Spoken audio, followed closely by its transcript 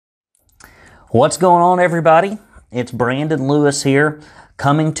What's going on, everybody? It's Brandon Lewis here,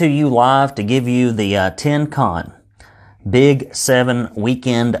 coming to you live to give you the TenCon Big 7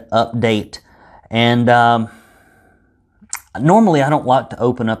 weekend update. And normally I don't like to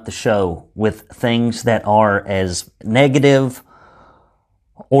open up the show with things that are as negative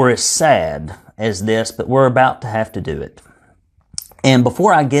or as sad as this, but we're about to have to do it. And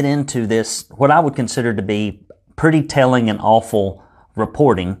before I get into this, what I would consider to be pretty telling and awful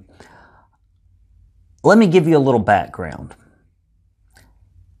reporting, let me give you a little background.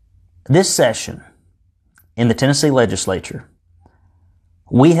 This session in the Tennessee legislature,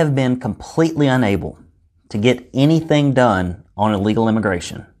 we have been completely unable to get anything done on illegal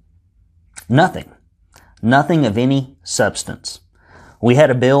immigration. Nothing. Nothing of any substance. We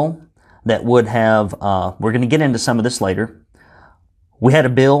had a bill that would have, we're going to get into some of this later. We had a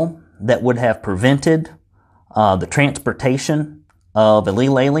bill that would have prevented the transportation of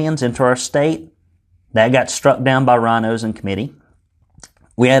illegal aliens into our state. That got struck down by rhinos in committee.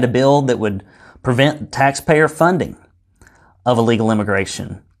 We had a bill that would prevent taxpayer funding of illegal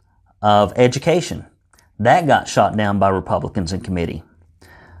immigration, of education. That got shot down by Republicans in committee.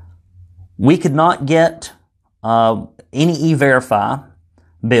 We could not get any E-Verify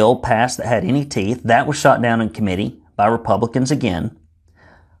bill passed that had any teeth. That was shot down in committee by Republicans again.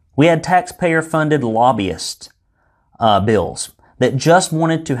 We had taxpayer-funded lobbyist bills that just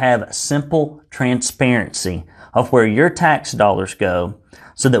wanted to have simple transparency of where your tax dollars go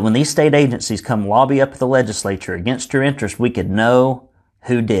so that when these state agencies come lobby up at the legislature against your interest, we could know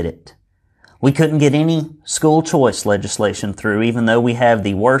who did it. We couldn't get any school choice legislation through, even though we have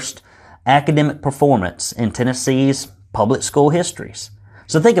the worst academic performance in Tennessee's public school histories.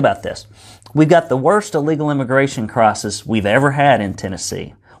 So think about this. We've got the worst illegal immigration crisis we've ever had in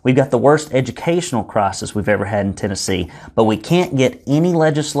Tennessee. We've got the worst educational crisis we've ever had in Tennessee, but we can't get any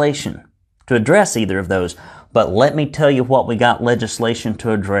legislation to address either of those. But let me tell you what we got legislation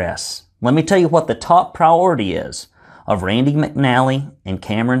to address. Let me tell you what the top priority is of Randy McNally and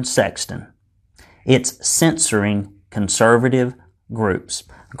Cameron Sexton. It's censoring conservative groups,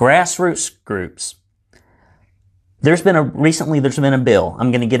 grassroots groups. Recently there's been a bill.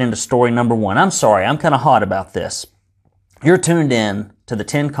 I'm going to get into story number one. I'm sorry, I'm kind of hot about this. You're tuned in to the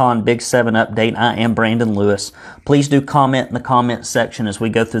TenCon Big 7 update. I am Brandon Lewis. Please do comment in the comment section as we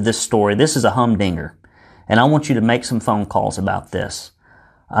go through this story. This is a humdinger, and I want you to make some phone calls about this.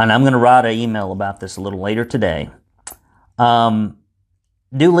 And I'm going to write an email about this a little later today. Do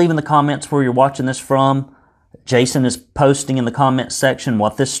leave in the comments where you're watching this from. Jason is posting in the comment section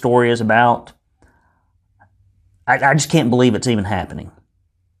what this story is about. I just can't believe it's even happening.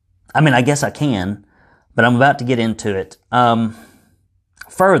 I mean, I guess I can, but I'm about to get into it.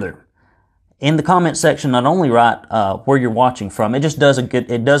 Further, in the comment section, not only write where you're watching from. It just does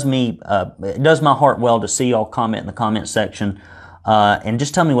it does my heart well to see y'all comment in the comment section, and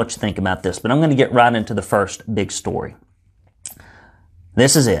just tell me what you think about this. But I'm going to get right into the first big story.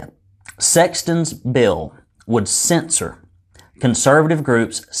 This is it. Sexton's bill would censor conservative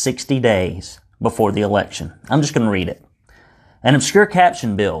groups 60 days before the election. I'm just going to read it. An obscure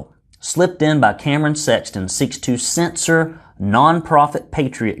caption bill slipped in by Cameron Sexton seeks to censor nonprofit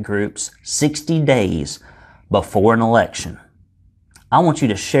patriot groups 60 days before an election. I want you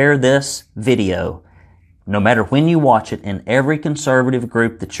to share this video, no matter when you watch it, in every conservative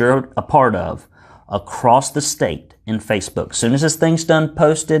group that you're a part of across the state in Facebook. As soon as this thing's done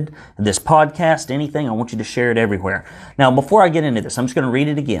posted, this podcast, anything, I want you to share it everywhere. Now, before I get into this, I'm just going to read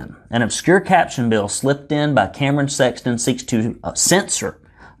it again. An obscure caption bill slipped in by Cameron Sexton seeks to censor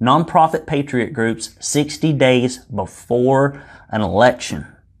nonprofit patriot groups 60 days before an election.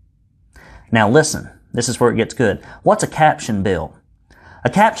 Now listen, this is where it gets good. What's a caption bill? A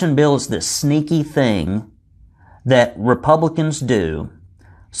caption bill is this sneaky thing that Republicans do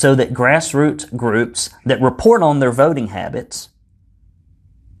so that grassroots groups that report on their voting habits,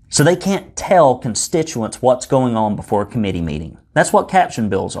 so they can't tell constituents what's going on before a committee meeting. That's what caption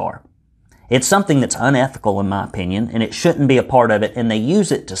bills are. It's something that's unethical, in my opinion, and it shouldn't be a part of it, and they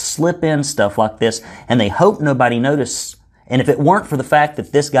use it to slip in stuff like this, and they hope nobody notices. And if it weren't for the fact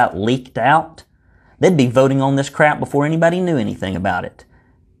that this got leaked out, they'd be voting on this crap before anybody knew anything about it.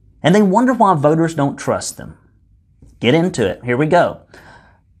 And they wonder why voters don't trust them. Get into it. Here we go.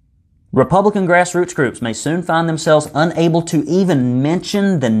 Republican grassroots groups may soon find themselves unable to even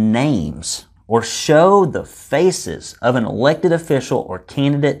mention the names or show the faces of an elected official or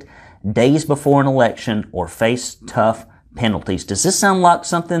candidate days before an election or face tough penalties. Does this sound like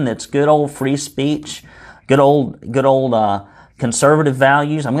something that's good old free speech, good old conservative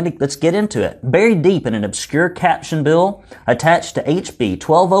values. Let's get into it. Buried deep in an obscure caption bill attached to HB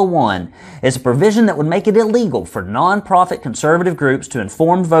 1201 is a provision that would make it illegal for nonprofit conservative groups to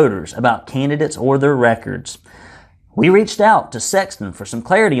inform voters about candidates or their records. We reached out to Sexton for some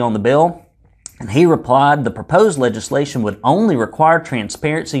clarity on the bill, and he replied the proposed legislation would only require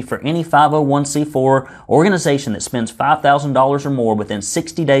transparency for any 501c4 organization that spends $5,000 or more within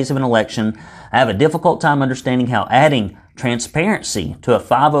 60 days of an election. I have a difficult time understanding how adding transparency to a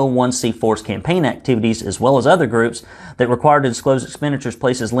 501c4's campaign activities, as well as other groups that require to disclose expenditures,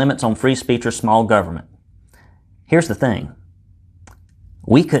 places limits on free speech or small government. Here's the thing.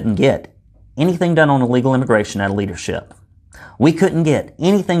 We couldn't get anything done on illegal immigration out of leadership. We couldn't get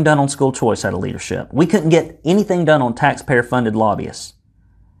anything done on school choice out of leadership. We couldn't get anything done on taxpayer-funded lobbyists.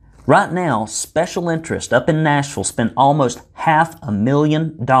 Right now, special interest up in Nashville spend almost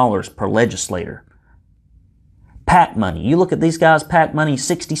 $500,000 per legislator. PAC money. You look at these guys' PAC money,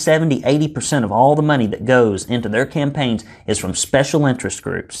 60, 70, 80% of all the money that goes into their campaigns is from special interest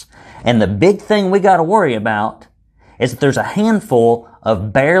groups. And the big thing we got to worry about is that there's a handful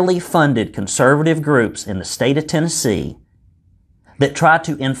of barely funded conservative groups in the state of Tennessee that try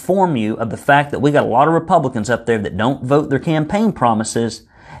to inform you of the fact that we got a lot of Republicans up there that don't vote their campaign promises,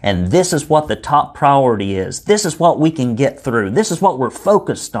 and this is what the top priority is. This is what we can get through. This is what we're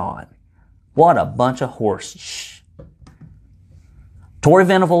focused on. What a bunch of horse. Tory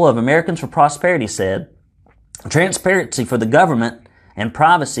Venable of Americans for Prosperity said, transparency for the government and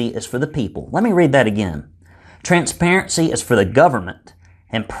privacy is for the people. Let me read that again. Transparency is for the government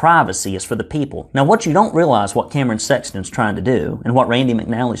and privacy is for the people. Now, what you don't realize, what Cameron Sexton's trying to do, and what Randy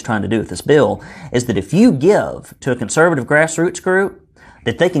McNally's trying to do with this bill, is that if you give to a conservative grassroots group,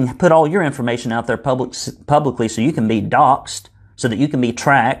 that they can put all your information out there publicly so you can be doxxed, so that you can be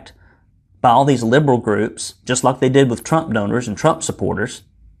tracked by all these liberal groups, just like they did with Trump donors and Trump supporters.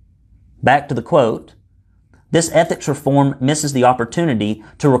 Back to the quote. This ethics reform misses the opportunity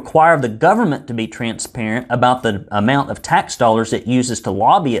to require the government to be transparent about the amount of tax dollars it uses to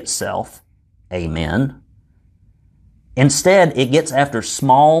lobby itself. Amen. Instead, it gets after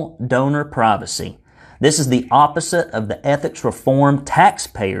small donor privacy. This is the opposite of the ethics reform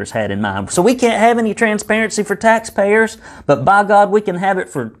taxpayers had in mind. So we can't have any transparency for taxpayers, but by God, we can have it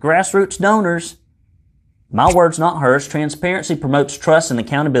for grassroots donors. My words, not hers. Transparency promotes trust and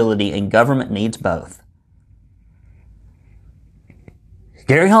accountability, and government needs both.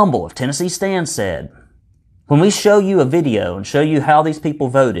 Gary Humble of Tennessee Stand said, when we show you a video and show you how these people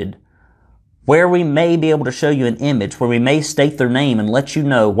voted, where we may be able to show you an image, where we may state their name and let you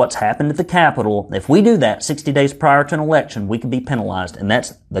know what's happened at the Capitol, if we do that 60 days prior to an election, we could be penalized. And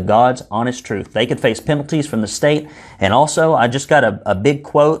that's the God's honest truth. They could face penalties from the state. And also, I just got a big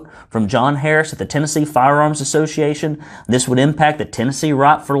quote from John Harris at the Tennessee Firearms Association. This would impact the Tennessee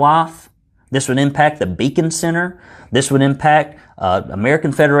Right for Life. This would impact the Beacon Center. This would impact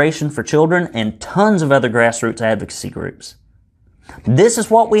American Federation for Children and tons of other grassroots advocacy groups. This is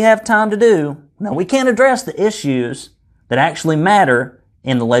what we have time to do. Now, we can't address the issues that actually matter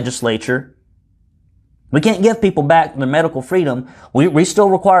in the legislature. We can't give people back their medical freedom. We still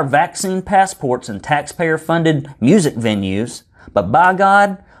require vaccine passports and taxpayer-funded music venues. But by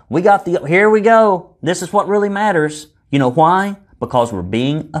God, here we go. This is what really matters. You know why? Because we're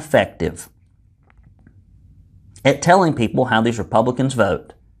being effective at telling people how these Republicans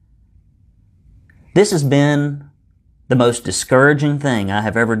vote. This has been the most discouraging thing I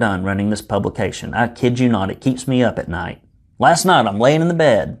have ever done running this publication. I kid you not, it keeps me up at night. Last night, I'm laying in the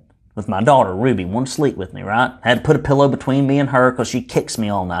bed with my daughter, Ruby, wanted to sleep with me, right? I had to put a pillow between me and her because she kicks me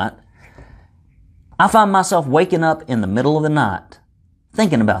all night. I find myself waking up in the middle of the night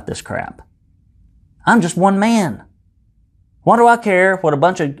thinking about this crap. I'm just one man. What do I care what a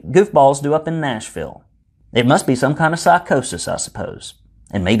bunch of goofballs do up in Nashville? It must be some kind of psychosis, I suppose.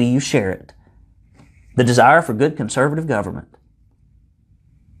 And maybe you share it. The desire for good conservative government.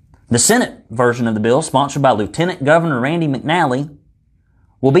 The Senate version of the bill, sponsored by Lieutenant Governor Randy McNally,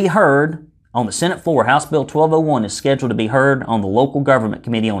 will be heard on the Senate floor. House Bill 1201 is scheduled to be heard on the Local Government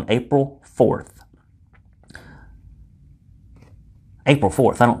Committee on April 4th. April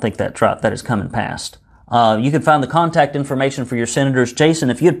 4th. I don't think that's right. That is coming past. You can find the contact information for your senators. Jason,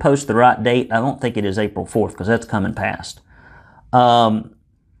 if you'd post the right date, I don't think it is April 4th because that's coming past.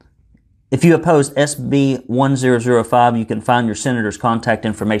 If you oppose SB 1005, you can find your senator's contact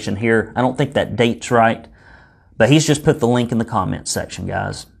information here. I don't think that date's right, but he's just put the link in the comments section,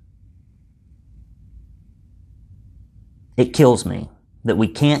 guys. It kills me that we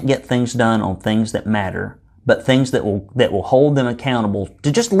can't get things done on things that matter, but things that will hold them accountable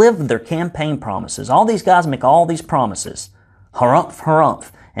to just live their campaign promises. All these guys make all these promises. Harumph,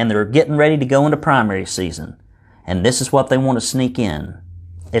 harumph. And they're getting ready to go into primary season. And this is what they want to sneak in.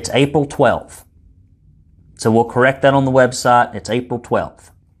 It's April 12th. So we'll correct that on the website. It's April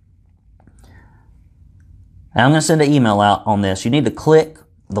 12th. And I'm going to send an email out on this. You need to click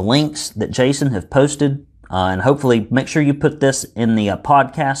the links that Jason have posted, and hopefully make sure you put this in the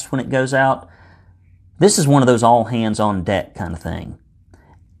podcast when it goes out. This is one of those all hands on deck kind of thing.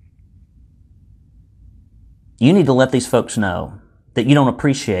 You need to let these folks know that you don't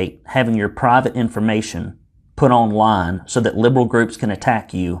appreciate having your private information put online so that liberal groups can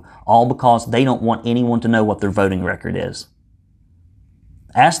attack you, all because they don't want anyone to know what their voting record is.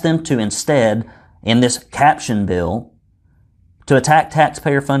 Ask them to instead, in this caption bill, to attack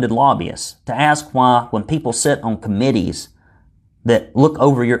taxpayer-funded lobbyists, to ask why when people sit on committees that look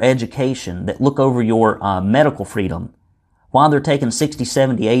over your education, that look over your medical freedom, why they're taking 60,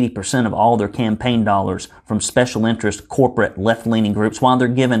 70, 80% of all their campaign dollars from special interest corporate left-leaning groups, while they're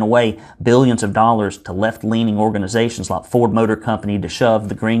giving away billions of dollars to left-leaning organizations like Ford Motor Company to shove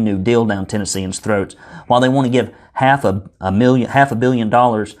the Green New Deal down Tennesseans' throats, while they want to give half a billion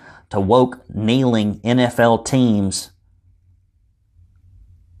dollars to woke, kneeling NFL teams.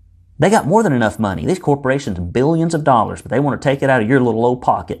 They got more than enough money. These corporations, billions of dollars, but they want to take it out of your little old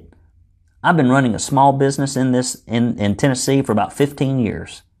pocket. I've been running a small business in Tennessee for about 15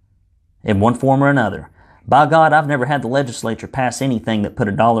 years, in one form or another. By God, I've never had the legislature pass anything that put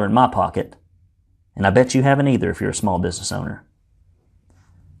 $1 in my pocket. And I bet you haven't either if you're a small business owner.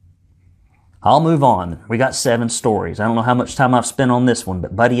 I'll move on. We got 7 stories. I don't know how much time I've spent on this one,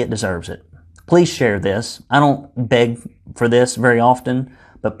 but buddy, it deserves it. Please share this. I don't beg for this very often,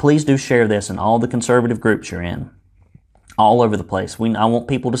 but please do share this in all the conservative groups you're in. All over the place. I want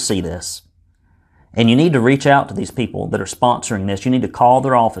people to see this. And you need to reach out to these people that are sponsoring this. You need to call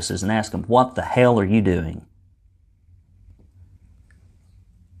their offices and ask them, what the hell are you doing?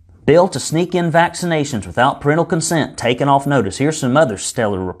 Bill to sneak in vaccinations without parental consent taken off notice. Here's some other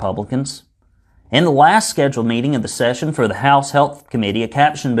stellar Republicans. In the last scheduled meeting of the session for the House Health Committee, a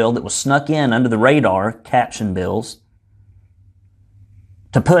caption bill that was snuck in under the radar, caption bills,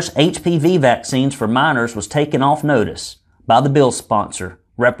 to push HPV vaccines for minors was taken off notice by the bill sponsor,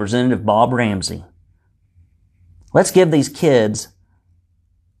 Representative Bob Ramsey. Let's give these kids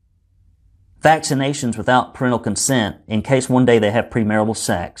vaccinations without parental consent in case one day they have premarital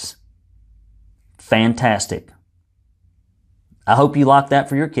sex. Fantastic. I hope you like that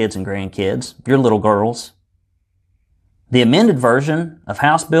for your kids and grandkids, your little girls. The amended version of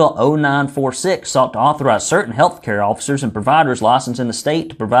House Bill 0946 sought to authorize certain healthcare officers and providers licensed in the state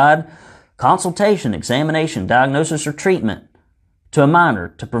to provide consultation, examination, diagnosis, or treatment to a minor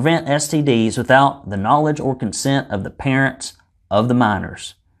to prevent STDs without the knowledge or consent of the parents of the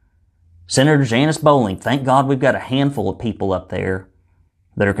minors. Senator Janice Bowling, thank God we've got a handful of people up there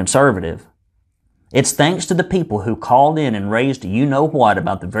that are conservative. It's thanks to the people who called in and raised you-know-what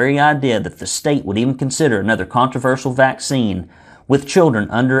about the very idea that the state would even consider another controversial vaccine with children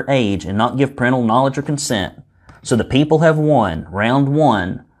under age and not give parental knowledge or consent. So the people have won, round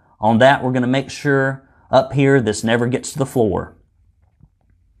 1. On that, we're going to make sure up here this never gets to the floor.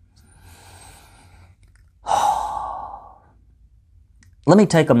 Let me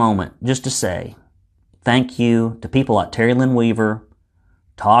take a moment just to say thank you to people like Terry Lynn Weaver,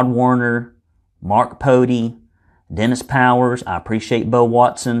 Todd Warner, Mark Pody, Dennis Powers. I appreciate Bo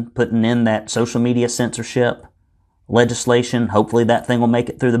Watson putting in that social media censorship legislation. Hopefully that thing will make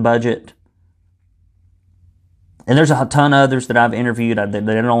it through the budget. And there's a ton of others that I've interviewed that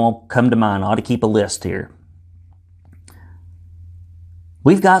don't all come to mind. I ought to keep a list here.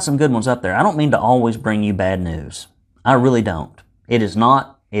 We've got some good ones up there. I don't mean to always bring you bad news. I really don't. It is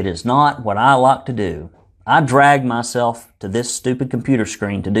not what I like to do. I drag myself to this stupid computer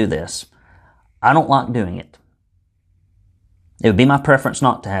screen to do this. I don't like doing it. It would be my preference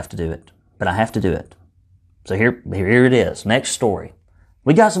not to have to do it, but I have to do it. So here it is. Next story.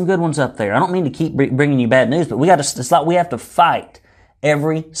 We got some good ones up there. I don't mean to keep bringing you bad news, but it's like we have to fight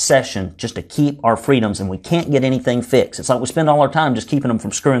every session just to keep our freedoms, and we can't get anything fixed. It's like we spend all our time just keeping them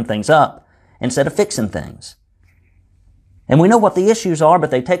from screwing things up instead of fixing things. And we know what the issues are,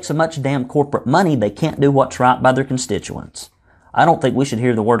 but they take so much damn corporate money they can't do what's right by their constituents. I don't think we should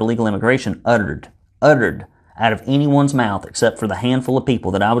hear the word illegal immigration uttered out of anyone's mouth except for the handful of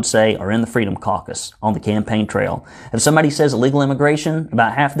people that I would say are in the Freedom Caucus on the campaign trail. If somebody says illegal immigration,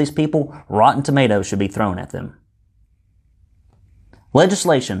 about half of these people, rotten tomatoes should be thrown at them.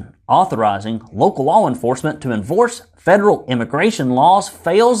 Legislation authorizing local law enforcement to enforce federal immigration laws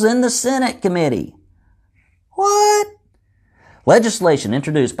fails in the Senate committee. What? Legislation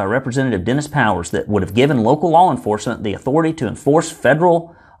introduced by Representative Dennis Powers that would have given local law enforcement the authority to enforce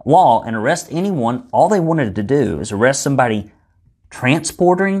federal law and arrest anyone. All they wanted to do is arrest somebody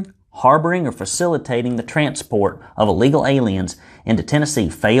transporting, harboring, or facilitating the transport of illegal aliens into Tennessee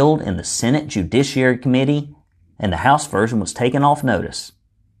failed in the Senate Judiciary Committee, and the House version was taken off notice.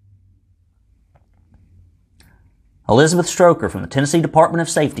 Elizabeth Stroker from the Tennessee Department of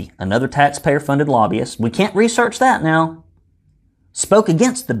Safety, another taxpayer-funded lobbyist, we can't research that now, spoke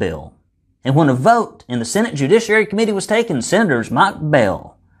against the bill. And when a vote in the Senate Judiciary Committee was taken, Senators Mike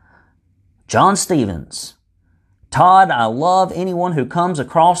Bell, John Stevens, Todd, I love anyone who comes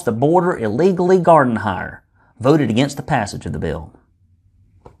across the border illegally garden hire, voted against the passage of the bill.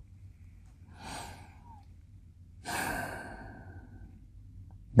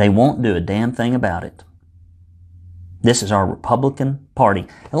 They won't do a damn thing about it. This is our Republican Party.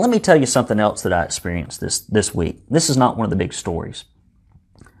 And let me tell you something else that I experienced this week. This is not one of the big stories.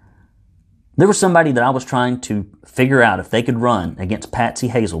 There was somebody that I was trying to figure out if they could run against Patsy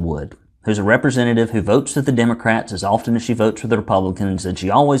Hazelwood, who's a representative who votes with the Democrats as often as she votes with the Republicans, and she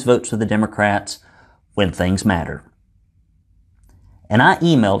always votes with the Democrats when things matter. And I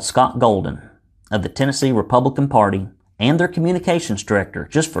emailed Scott Golden of the Tennessee Republican Party and their communications director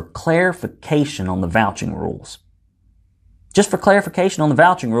just for clarification on the vouching rules.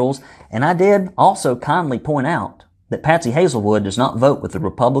 And I did also kindly point out that Patsy Hazelwood does not vote with the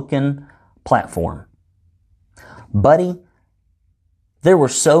Republican platform. Buddy, there were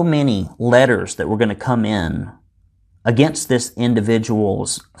so many letters that were going to come in against this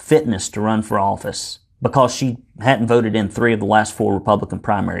individual's fitness to run for office because she hadn't voted in 3 of the last 4 Republican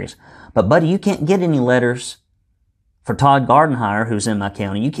primaries. But buddy, you can't get any letters for Todd Gardenhire, who's in my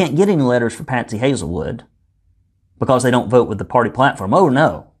county. You can't get any letters for Patsy Hazelwood because they don't vote with the party platform. Oh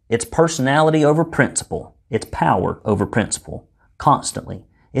no, it's personality over principle. It's power over principle. Constantly.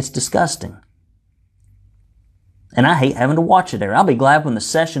 It's disgusting. And I hate having to watch it there. I'll be glad when the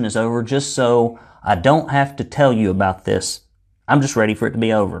session is over just so I don't have to tell you about this. I'm just ready for it to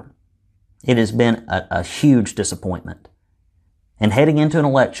be over. It has been a huge disappointment. And heading into an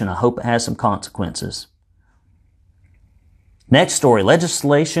election, I hope it has some consequences. Next story,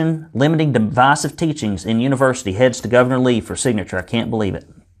 legislation limiting divisive teachings in university heads to Governor Lee for signature. I can't believe it.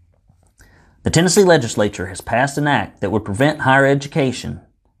 The Tennessee legislature has passed an act that would prevent higher education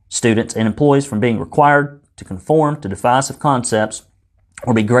students and employees from being required to conform to divisive concepts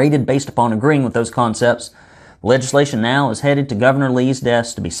or be graded based upon agreeing with those concepts. The legislation now is headed to Governor Lee's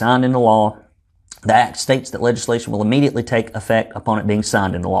desk to be signed into law. The act states that legislation will immediately take effect upon it being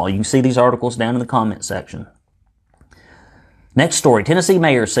signed into law. You can see these articles down in the comment section. Next story, Tennessee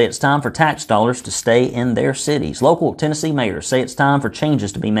mayors say it's time for tax dollars to stay in their cities. Local Tennessee mayors say it's time for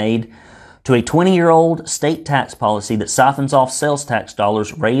changes to be made to a 20-year-old state tax policy that siphons off sales tax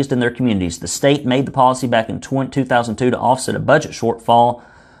dollars raised in their communities. The state made the policy back in 2002 to offset a budget shortfall,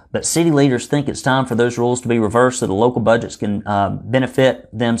 but city leaders think it's time for those rules to be reversed so the local budgets can benefit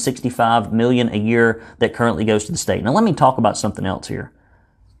them $65 million a year that currently goes to the state. Now let me talk about something else here.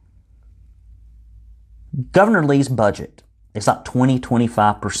 Governor Lee's budget is like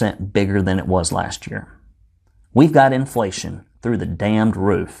 25% bigger than it was last year. We've got inflation through the damned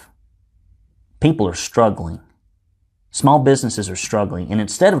roof. People are struggling. Small businesses are struggling. And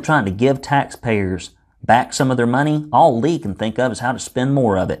instead of trying to give taxpayers back some of their money, all Lee can think of is how to spend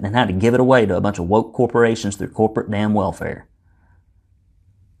more of it and how to give it away to a bunch of woke corporations through corporate damn welfare.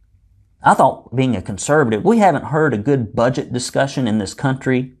 I thought, being a conservative, we haven't heard a good budget discussion in this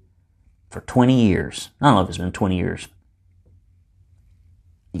country for 20 years. I don't know if it's been 20 years.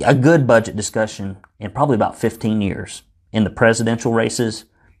 A good budget discussion in probably about 15 years. In the presidential races,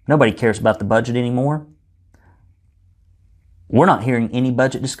 nobody cares about the budget anymore. We're not hearing any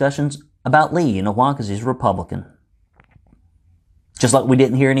budget discussions about Lee. You know why? Because he's a Republican. Just like we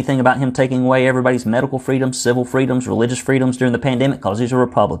didn't hear anything about him taking away everybody's medical freedoms, civil freedoms, religious freedoms during the pandemic because he's a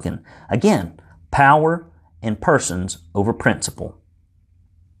Republican. Again, power and persons over principle.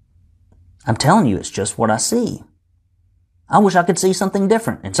 I'm telling you, it's just what I see. I wish I could see something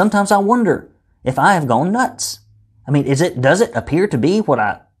different. And sometimes I wonder if I have gone nuts. I mean, does it appear to be what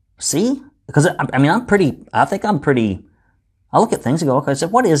I see? Because I look at things and go, okay, so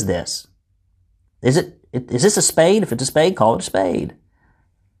what is this? Is this a spade? If it's a spade, call it a spade.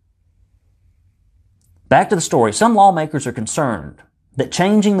 Back to the story. Some lawmakers are concerned that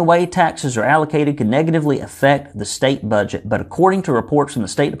changing the way taxes are allocated could negatively affect the state budget. But according to reports from the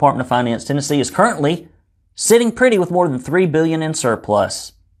State Department of Finance, Tennessee is currently sitting pretty with more than $3 billion in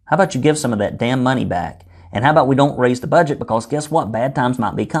surplus. How about you give some of that damn money back? And how about we don't raise the budget because guess what? Bad times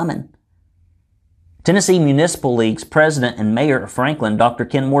might be coming. Tennessee Municipal League's president and mayor of Franklin, Dr.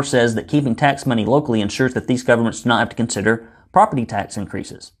 Ken Moore, says that keeping tax money locally ensures that these governments do not have to consider property tax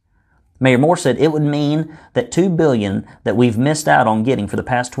increases. Mayor Moore said it would mean that $2 billion that we've missed out on getting for the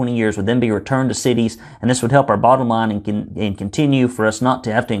past 20 years would then be returned to cities, and this would help our bottom line and continue for us not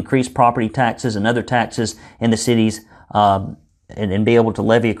to have to increase property taxes and other taxes in the cities and be able to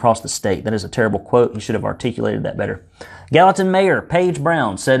levy across the state. That is a terrible quote. You should have articulated that better. Gallatin Mayor Paige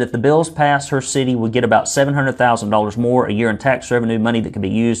Brown said if the bills passed, her city would get about $700,000 more a year in tax revenue, money that could be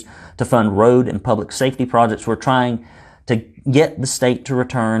used to fund road and public safety projects. We're trying to get the state to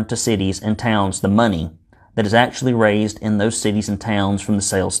return to cities and towns the money that is actually raised in those cities and towns from the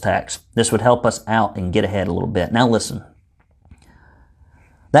sales tax. This would help us out and get ahead a little bit. Now listen,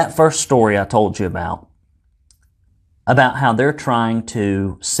 that first story I told you about how they're trying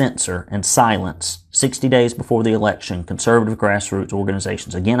to censor and silence 60 days before the election conservative grassroots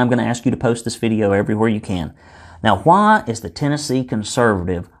organizations. Again, I'm going to ask you to post this video everywhere you can. Now, why is the Tennessee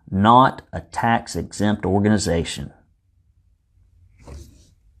Conservative not a tax-exempt organization?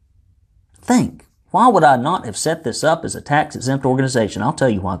 Think. Why would I not have set this up as a tax-exempt organization? I'll tell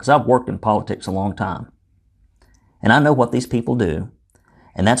you why, because I've worked in politics a long time. And I know what these people do.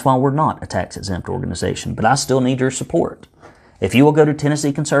 And that's why we're not a tax-exempt organization. But I still need your support. If you will go to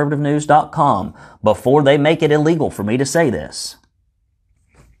TennesseeConservativeNews.com before they make it illegal for me to say this,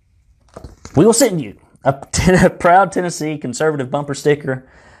 we will send you a proud Tennessee Conservative bumper sticker.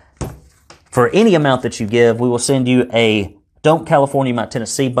 For any amount that you give, we will send you a Don't California My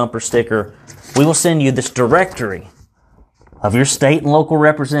Tennessee bumper sticker. We will send you this directory of your state and local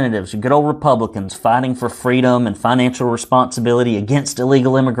representatives, your good old Republicans fighting for freedom and financial responsibility against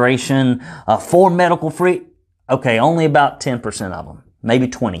illegal immigration, for medical free. Okay, only about 10% of them, maybe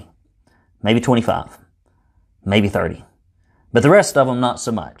 20, maybe 25, maybe 30. But the rest of them, not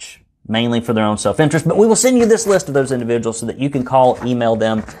so much, mainly for their own self-interest. But we will send you this list of those individuals so that you can call, email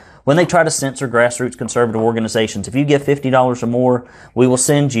them when they try to censor grassroots conservative organizations. If you give $50 or more, we will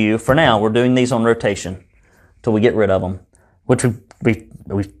send you, for now, we're doing these on rotation till we get rid of them, which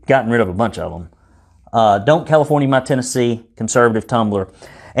we've gotten rid of a bunch of them. Don't California My Tennessee Conservative Tumblr.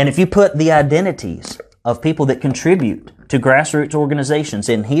 And if you put the identities of people that contribute to grassroots organizations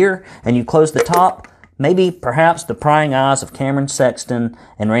in here and you close the top, maybe perhaps the prying eyes of Cameron Sexton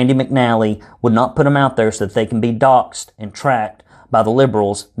and Randy McNally would not put them out there so that they can be doxxed and tracked by the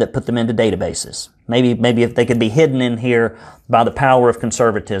liberals that put them into databases. Maybe if they could be hidden in here by the power of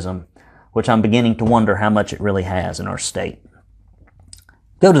conservatism, which I'm beginning to wonder how much it really has in our state.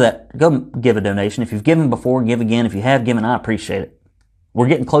 Go to that. Go give a donation. If you've given before, give again. If you have given, I appreciate it. We're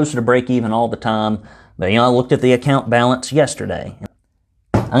getting closer to break even all the time. But, I looked at the account balance yesterday.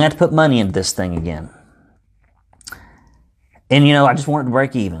 I'm going to have to put money into this thing again. And, I just wanted to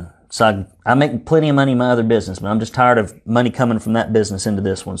break even. So I make plenty of money in my other business, but I'm just tired of money coming from that business into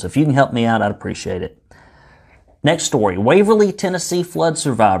this one. So if you can help me out, I'd appreciate it. Next story. Waverly, Tennessee flood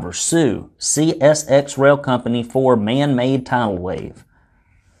survivors sue CSX Rail Company for man-made tidal wave.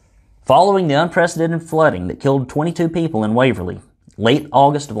 Following the unprecedented flooding that killed 22 people in Waverly late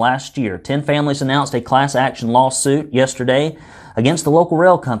August of last year, 10 families announced a class action lawsuit yesterday against the local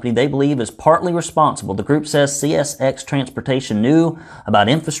rail company they believe is partly responsible. The group says CSX Transportation knew about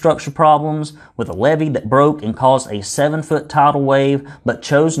infrastructure problems with a levee that broke and caused a 7-foot tidal wave, but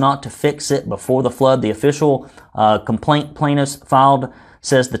chose not to fix it before the flood. The official complaint plaintiffs filed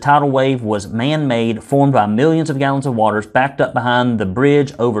says the tidal wave was man-made, formed by millions of gallons of water backed up behind the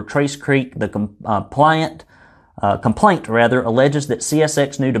bridge over Trace Creek. The complaint alleges that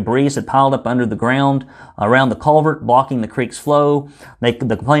CSX knew debris had piled up under the ground around the culvert, blocking the creek's flow. The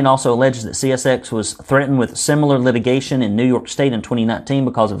complaint also alleges that CSX was threatened with similar litigation in New York State in 2019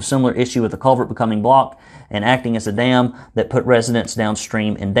 because of a similar issue with the culvert becoming blocked and acting as a dam that put residents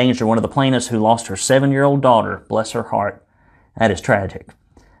downstream in danger. One of the plaintiffs, who lost her 7-year-old daughter, bless her heart, that is tragic,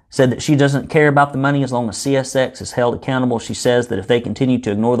 said that she doesn't care about the money as long as CSX is held accountable. She says that if they continue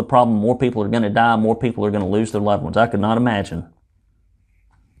to ignore the problem, more people are going to die, more people are going to lose their loved ones. I could not imagine.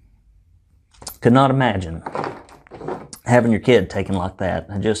 Could not imagine having your kid taken like that.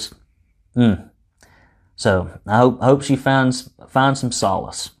 So I hope she finds some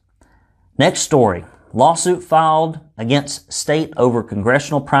solace. Next story. Lawsuit filed against state over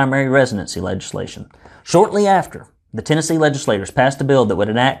congressional primary residency legislation. Shortly after, the Tennessee legislators passed a bill that would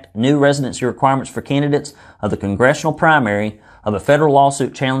enact new residency requirements for candidates of the congressional primary. of a federal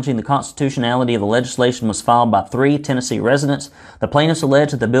lawsuit challenging the constitutionality of the legislation was filed by 3 Tennessee residents. The plaintiffs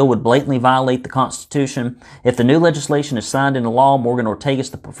allege that the bill would blatantly violate the Constitution. If the new legislation is signed into law, Morgan Ortagus,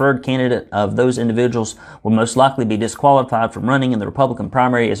 the preferred candidate of those individuals, will most likely be disqualified from running in the Republican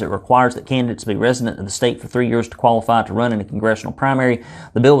primary, as it requires that candidates be resident of the state for 3 years to qualify to run in a congressional primary.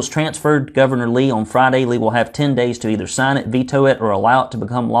 The bill was transferred to Governor Lee on Friday. Lee will have 10 days to either sign it, veto it, or allow it to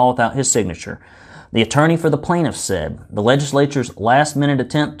become law without his signature. The attorney for the plaintiffs said the legislature's last-minute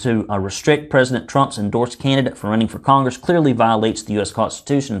attempt to restrict President Trump's endorsed candidate from running for Congress clearly violates the U.S.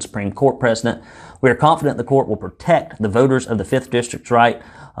 Constitution and Supreme Court precedent. We are confident the court will protect the voters of the 5th District's right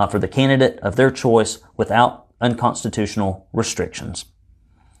for the candidate of their choice without unconstitutional restrictions.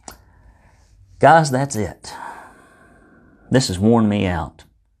 Guys, that's it. This has worn me out,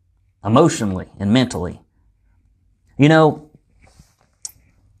 emotionally and mentally. You know,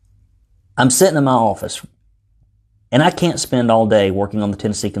 I'm sitting in my office, and I can't spend all day working on the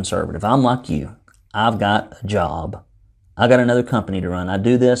Tennessee Conservative. I'm like you. I've got a job. I got another company to run. I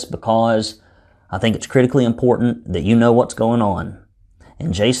do this because I think it's critically important that you know what's going on.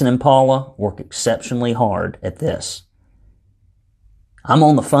 And Jason and Paula work exceptionally hard at this. I'm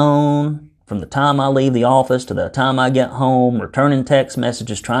on the phone from the time I leave the office to the time I get home, returning text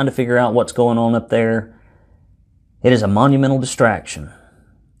messages, trying to figure out what's going on up there. It is a monumental distraction.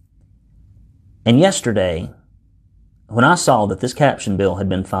 And yesterday, when I saw that this caption bill had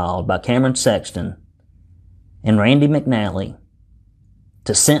been filed by Cameron Sexton and Randy McNally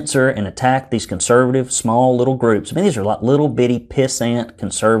to censor and attack these conservative small little groups, I mean, these are like little bitty pissant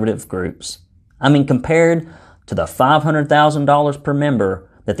conservative groups. I mean, compared to the $500,000 per member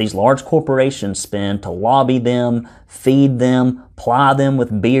that these large corporations spend to lobby them, feed them, ply them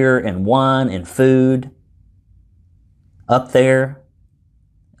with beer and wine and food up there.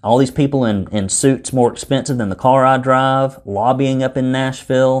 All these people in suits more expensive than the car I drive, lobbying up in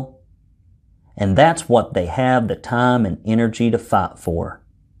Nashville. And that's what they have the time and energy to fight for.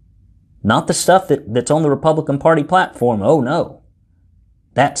 Not the stuff that's on the Republican Party platform. Oh no.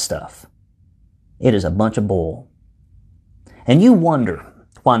 That stuff. It is a bunch of bull. And you wonder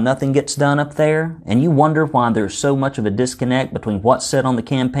why nothing gets done up there, and you wonder why there's so much of a disconnect between what's said on the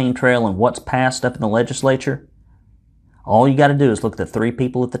campaign trail and what's passed up in the legislature. All you got to do is look at the 3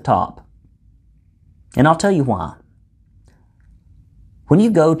 people at the top. And I'll tell you why. When you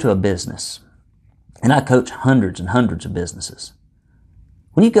go to a business, and I coach hundreds and hundreds of businesses,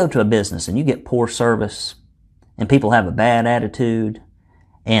 when you go to a business and you get poor service, and people have a bad attitude,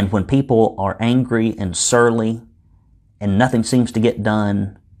 and when people are angry and surly, and nothing seems to get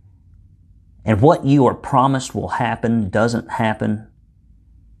done, and what you are promised will happen doesn't happen,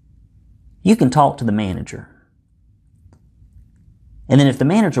 you can talk to the manager. And then if the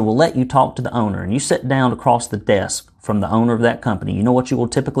manager will let you talk to the owner, and you sit down across the desk from the owner of that company, you know what you will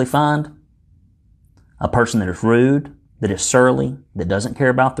typically find? A person that is rude, that is surly, that doesn't care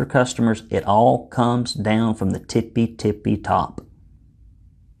about their customers. It all comes down from the tippy top.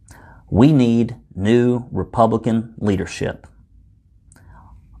 We need new Republican leadership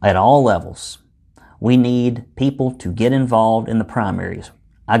at all levels. We need people to get involved in the primaries.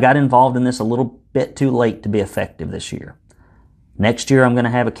 I got involved in this a little bit too late to be effective this year. Next year, I'm going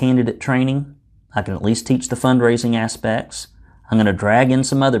to have a candidate training. I can at least teach the fundraising aspects. I'm going to drag in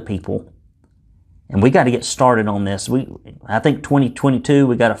some other people. And we got to get started on this. I think 2022,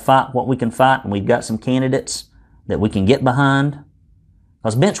 we got to fight what we can fight, and we've got some candidates that we can get behind.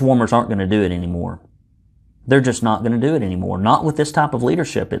 Because bench warmers aren't going to do it anymore. They're just not going to do it anymore. Not with this type of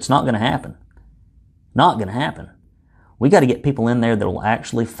leadership. It's not going to happen. Not going to happen. We got to get people in there that will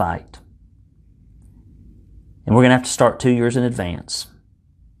actually fight. And we're going to have to start 2 years in advance.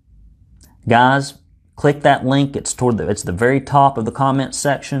 Guys, click that link. It's the very top of the comments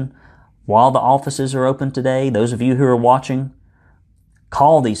section. While the offices are open today, those of you who are watching,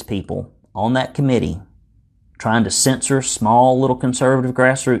 call these people on that committee trying to censor small little conservative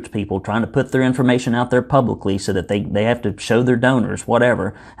grassroots people, trying to put their information out there publicly so that they have to show their donors,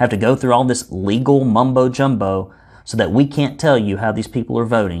 whatever, have to go through all this legal mumbo jumbo so that we can't tell you how these people are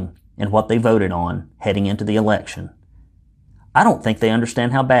voting and what they voted on heading into the election. I don't think they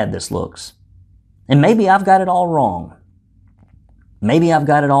understand how bad this looks. And maybe I've got it all wrong. Maybe I've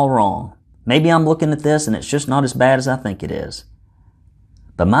got it all wrong. Maybe I'm looking at this and it's just not as bad as I think it is.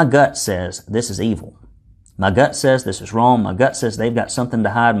 But my gut says this is evil. My gut says this is wrong. My gut says they've got something to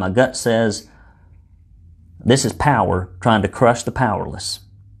hide. My gut says this is power trying to crush the powerless.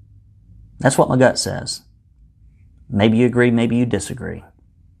 That's what my gut says. Maybe you agree, maybe you disagree.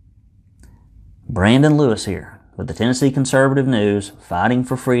 Brandon Lewis here with the Tennessee Conservative News, fighting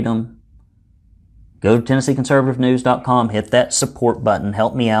for freedom, Go to TennesseeConservativeNews.com, hit that support button,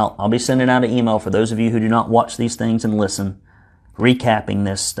 help me out. I'll be sending out an email for those of you who do not watch these things and listen, recapping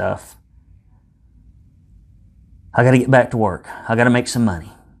this stuff. I got to get back to work. I got to make some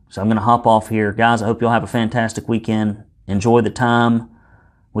money. So I'm going to hop off here. Guys, I hope you'll have a fantastic weekend. Enjoy the time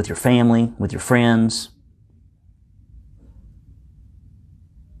with your family, with your friends.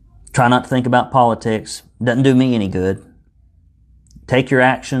 Try not to think about politics. Doesn't do me any good. Take your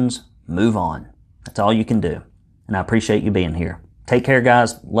actions, move on. That's all you can do. And I appreciate you being here. Take care,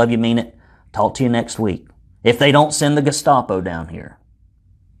 guys. Love you, mean it. Talk to you next week. If they don't send the Gestapo down here.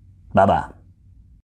 Bye-bye.